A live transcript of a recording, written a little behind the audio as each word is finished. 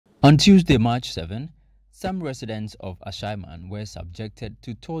On Tuesday, March 7, some residents of Ashaiman were subjected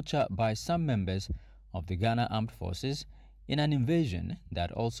to torture by some members of the Ghana Armed Forces in an invasion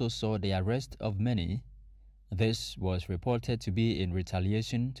that also saw the arrest of many. This was reported to be in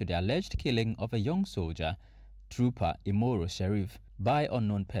retaliation to the alleged killing of a young soldier, Trooper Imoro Sheriff, by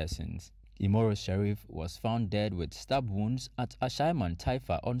unknown persons. Imoro Sheriff was found dead with stab wounds at Ashaiman,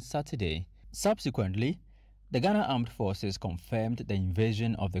 Taifa on Saturday. Subsequently, the Ghana Armed Forces confirmed the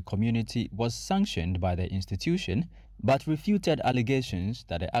invasion of the community was sanctioned by the institution, but refuted allegations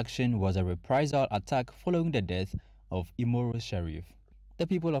that the action was a reprisal attack following the death of Imoro Sheriff. The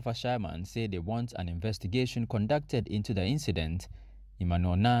people of Ashaiman say they want an investigation conducted into the incident.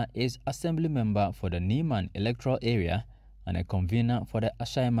 Emmanuel Na is Assembly Member for the Niman electoral area and a convener for the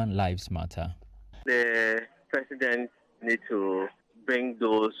Ashaiman Lives Matter. The president needs to bring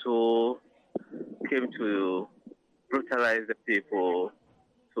those who came to brutalize the people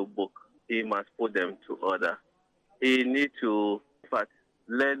to book. He must put them to order. He needs to, in fact,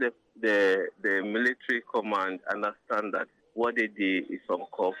 let the military command understand that what they did is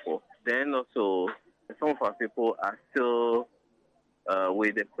uncalled for. Then also, some of our people are still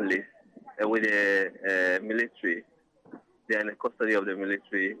with the police, with the military. They are in the custody of the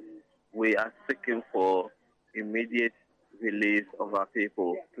military. We are seeking for immediate release of our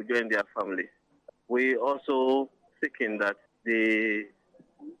people to join their families. We also seeking that the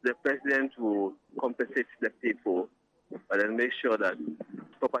president will compensate the people, but then make sure that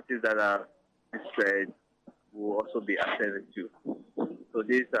properties that are destroyed will also be attended to. So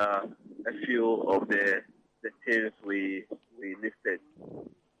these are a few of the things we listed.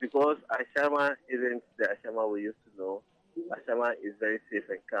 Because Ashaiman isn't the Ashaiman we used to know. Ashaiman is very safe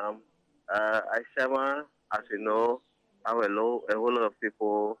and calm. Ashaiman, as we know, have a whole lot of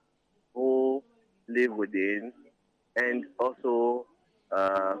people who live within and also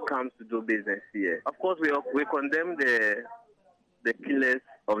come to do business here. Of course, we condemn the killers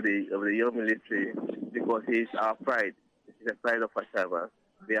of the young military because he is our pride. It's the pride of Ashaiman.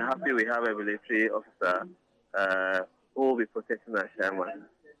 We are happy we have a military officer who will be protecting Ashaiman.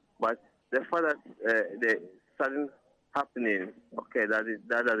 But the fact that the sudden happening, okay,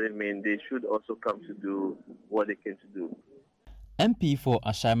 that doesn't mean they should also come to do what they came to do. MP for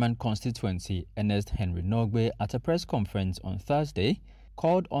Ashaiman constituency Ernest Henry Nogbe at a press conference on Thursday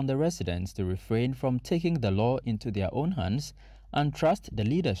called on the residents to refrain from taking the law into their own hands and trust the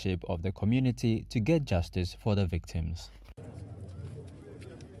leadership of the community to get justice for the victims.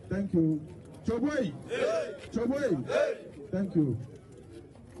 Thank you. Chobwe! Hey! Chobwe! Hey! Thank you.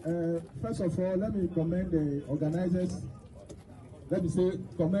 First of all, let me commend the organizers. Let me say,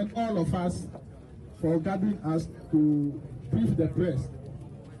 commend all of us for gathering us to brief the press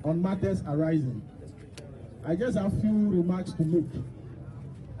on matters arising. I just have a few remarks to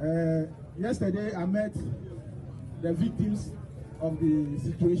make. Yesterday, I met the victims of the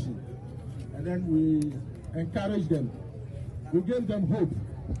situation, and then we encouraged them. We gave them hope.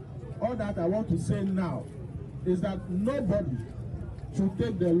 All that I want to say now is that nobody should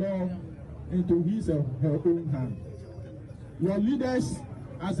take the law into his or her own hand. Your leaders,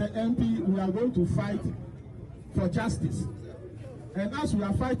 as an MP, we are going to fight for justice. And as we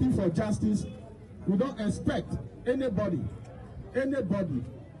are fighting for justice, we don't expect anybody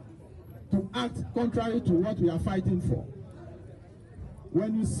to act contrary to what we are fighting for.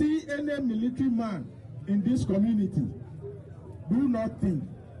 When you see any military man in this community, do not think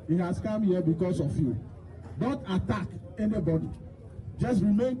he has come here because of you. Don't attack anybody. Just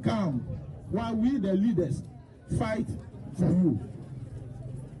remain calm while we, the leaders, fight for you.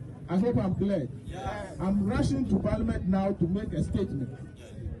 I hope I'm clear. Yes. I'm rushing to Parliament now to make a statement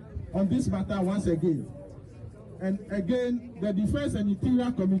on this matter once again. And again, the Defense and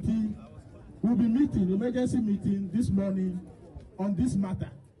Interior Committee will be meeting, emergency meeting this morning on this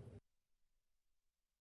matter.